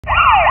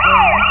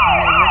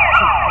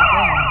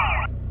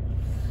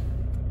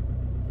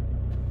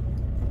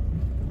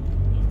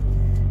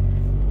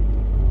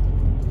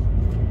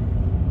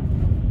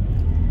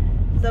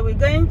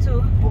going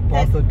to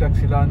past the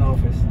taxi line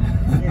office.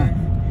 Yeah,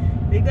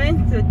 we're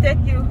going to take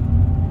you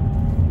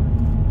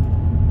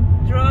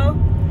through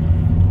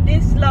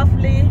this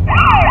lovely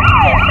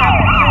Chesham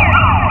view.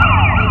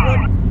 The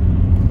road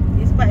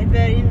is quite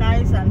very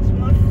nice and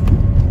smooth.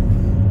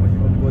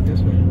 What go this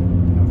way?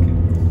 Okay.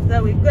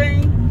 So we're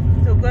going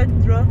to go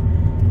through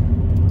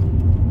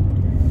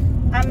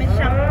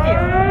Amersham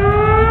here.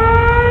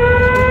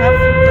 We have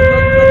to go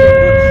through the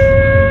woods.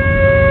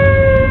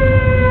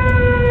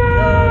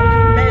 So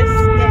let's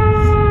get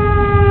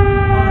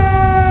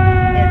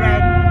on a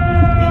ride with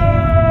me.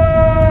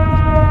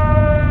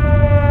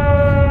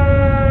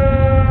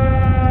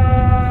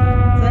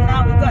 So now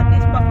we got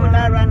this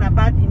popular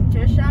runabout in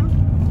Chesham.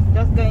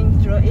 Just going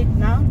through it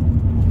now.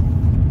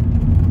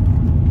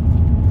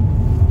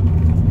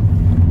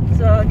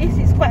 So this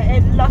is quite a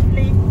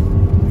lovely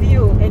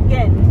view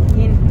again.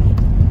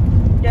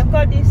 They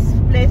call this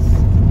place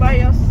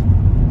Various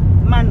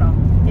Manor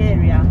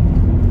area.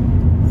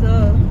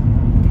 So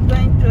we're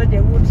going through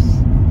the woods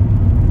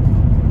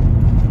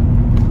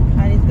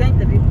and it's going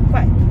to be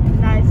quite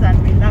nice and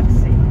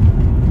relaxing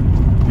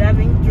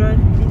driving through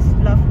this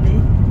lovely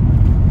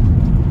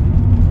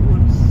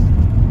woods.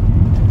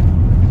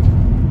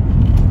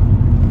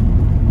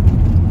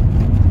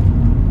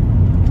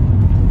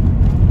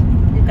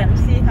 You can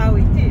see how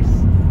it is.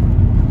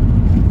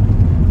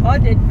 All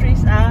the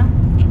trees are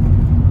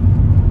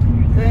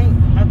going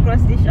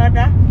across each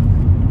other.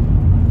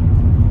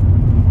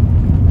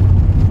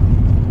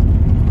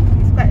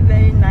 It's quite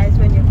very nice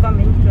when you come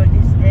into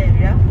this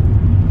area.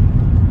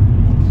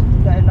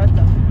 Got a lot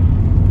of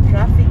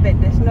traffic,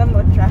 but there's no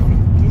more traffic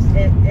this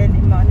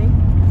early morning.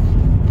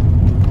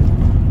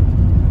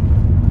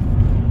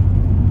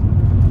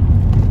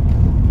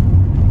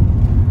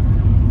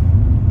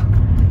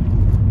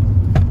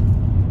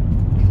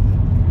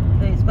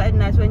 So it's quite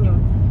nice when you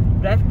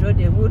drive through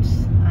the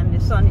woods and the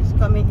sun is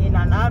coming in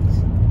and out.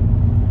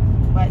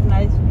 Quite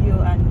nice view,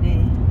 and the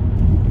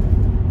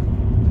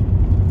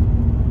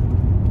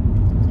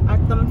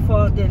autumn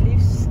for the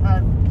leaves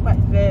are quite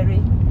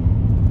very,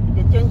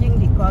 they're changing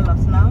the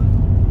colors now.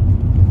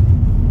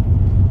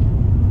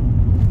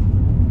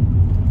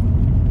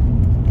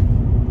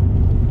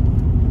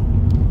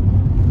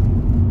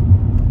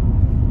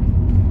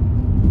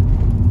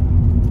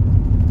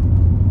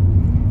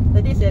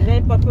 So this is a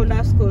very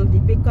popular school, the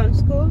Beacon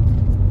School.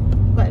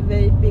 Quite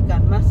very big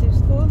and massive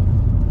school.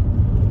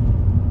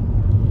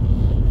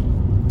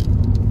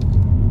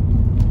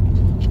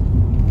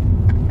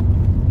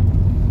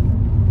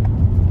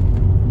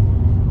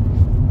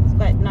 It's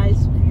quite nice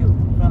view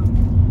from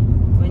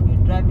when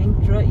you're driving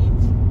through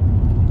it.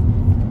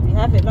 We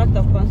have a lot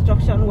of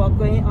construction work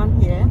going on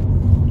here,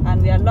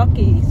 and we are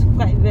lucky it's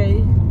quite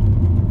very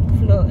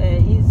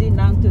easy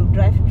now to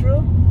drive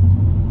through.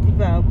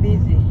 People are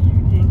busy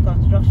doing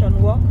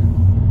construction work.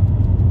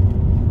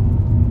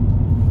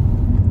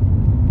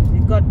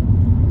 Got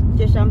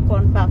Chesham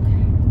Pond Park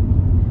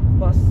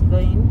bus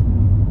going.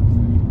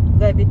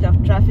 Got a bit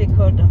of traffic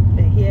hold up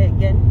here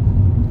again.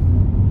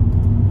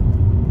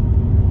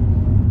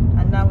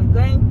 And now we're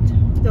going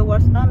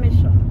towards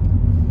Amersham.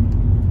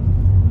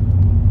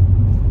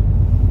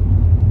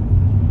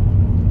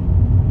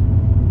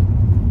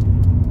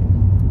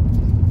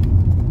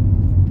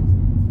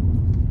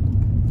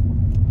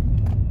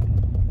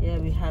 Here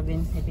we're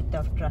having a bit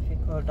of traffic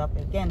hold up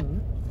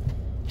again.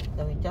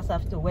 So we just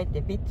have to wait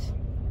a bit.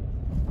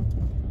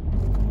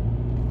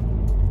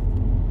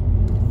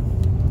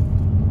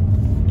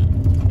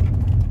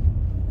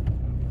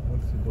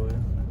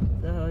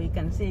 So you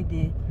can see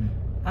the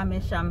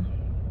Amersham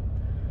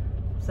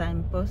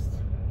signpost.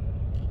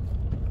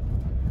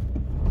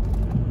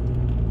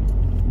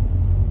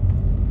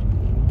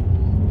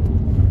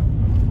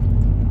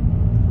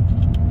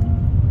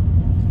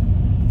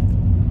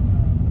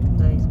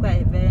 So it's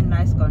quite a very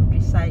nice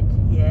countryside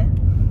here.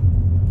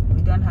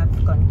 We don't have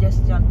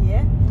congestion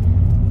here.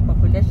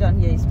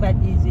 Population here is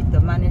quite easy to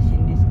manage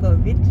in this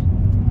COVID.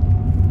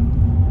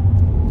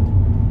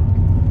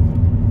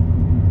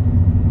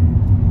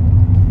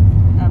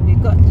 And we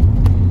got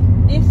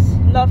this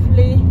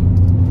lovely,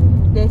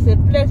 there's a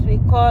place we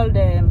call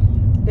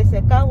there's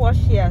a car wash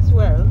here as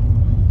well.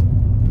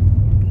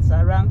 It's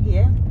around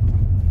here.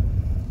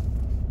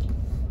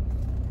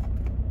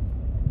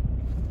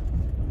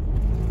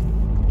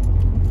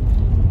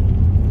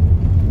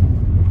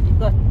 We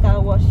got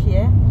car wash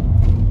here.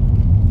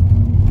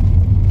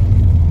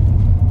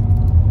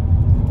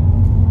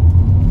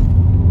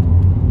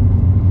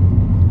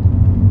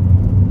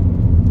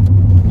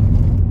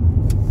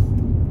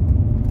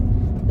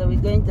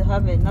 Going to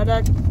have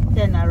another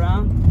turn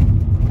around.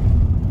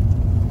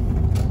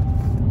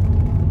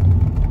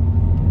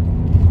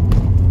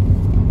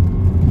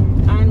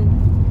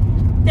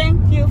 And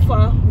thank you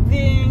for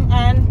viewing,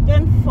 and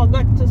don't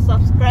forget to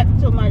subscribe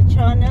to my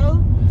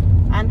channel,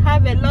 and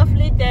have a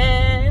lovely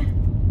day.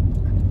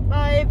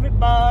 Bye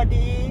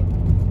everybody.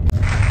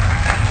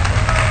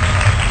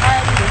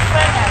 I'm the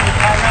friend and the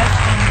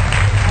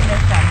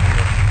Amersham.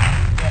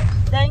 Yes,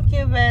 thank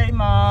you very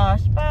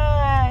much.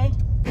 Bye.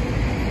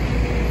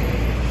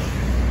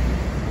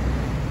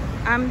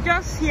 I'm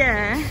just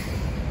here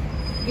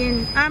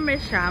in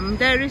Amersham.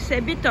 There is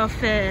a bit of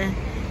a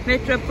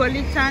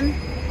metropolitan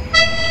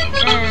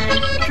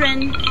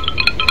train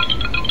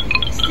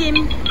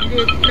steam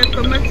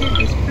locomotive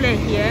display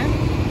here,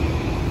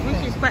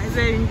 which is quite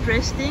very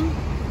interesting,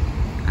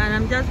 and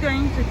I'm just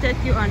going to take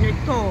you on a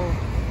tour,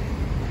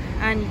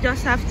 and you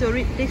just have to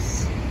read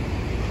this.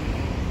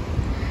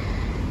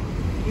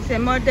 It's a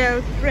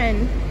model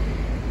train,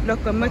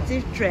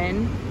 locomotive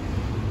train.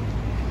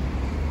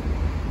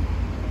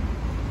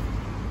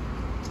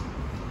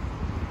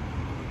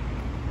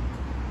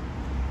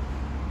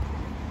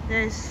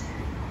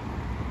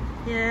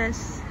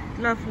 Yes,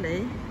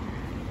 lovely.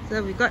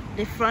 So we got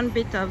the front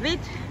bit of it.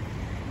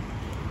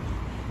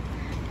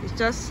 It's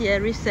just here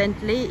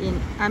recently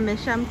in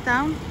Amersham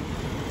town.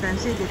 You can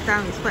see the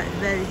town is quite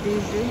very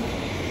busy,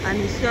 and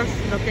it's just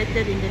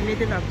located in the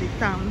middle of the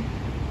town.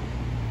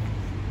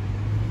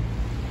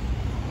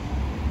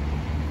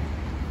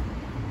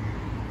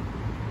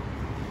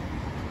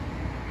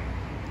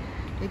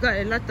 We got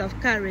a lot of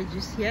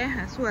carriages here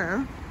as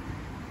well.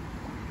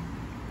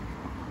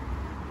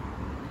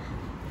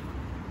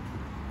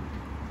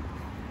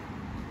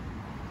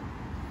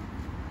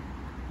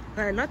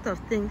 Got a lot of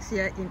things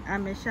here in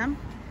Amersham.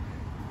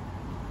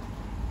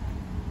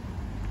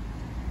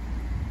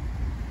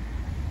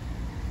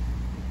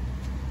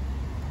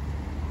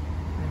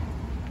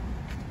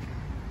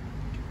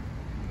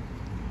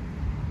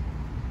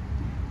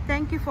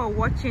 Thank you for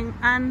watching,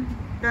 and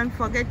don't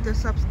forget to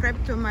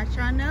subscribe to my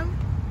channel.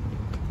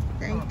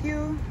 Thank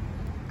you,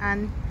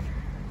 and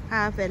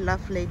have a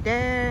lovely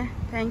day.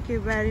 Thank you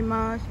very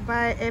much.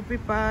 Bye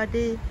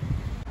everybody.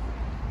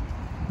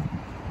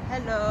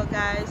 Hello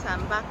guys,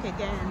 I'm back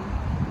again.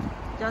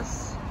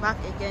 Just back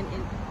again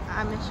in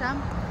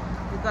Amersham.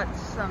 We got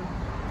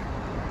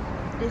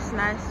this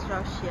nice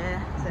church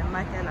here, St.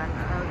 Michael and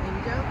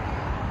Archangel.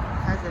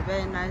 Has a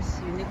very nice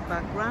unique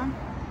background,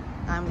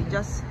 and we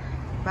just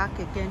back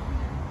again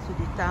to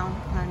the town,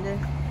 and then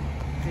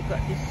we got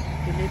this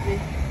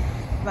delivery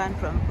van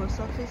from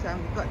post office,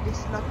 and we got this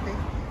lovely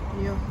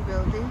new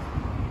building.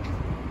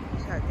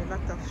 It's had a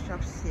lot of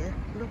shops here.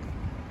 Look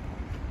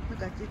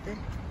at it there.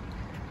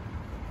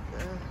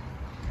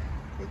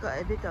 We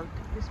got a bit of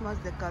Christmas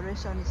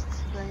decoration is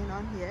going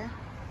on here,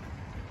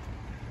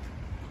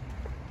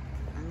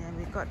 and then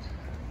we got,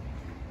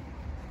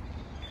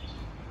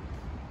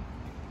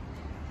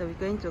 so we're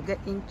going to get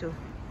into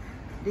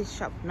this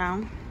shop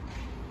now.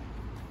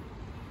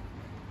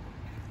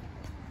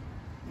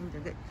 Going to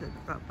get to the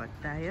proper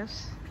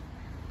tires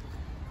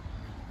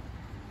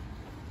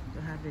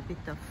to have a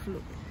bit of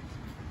fluid.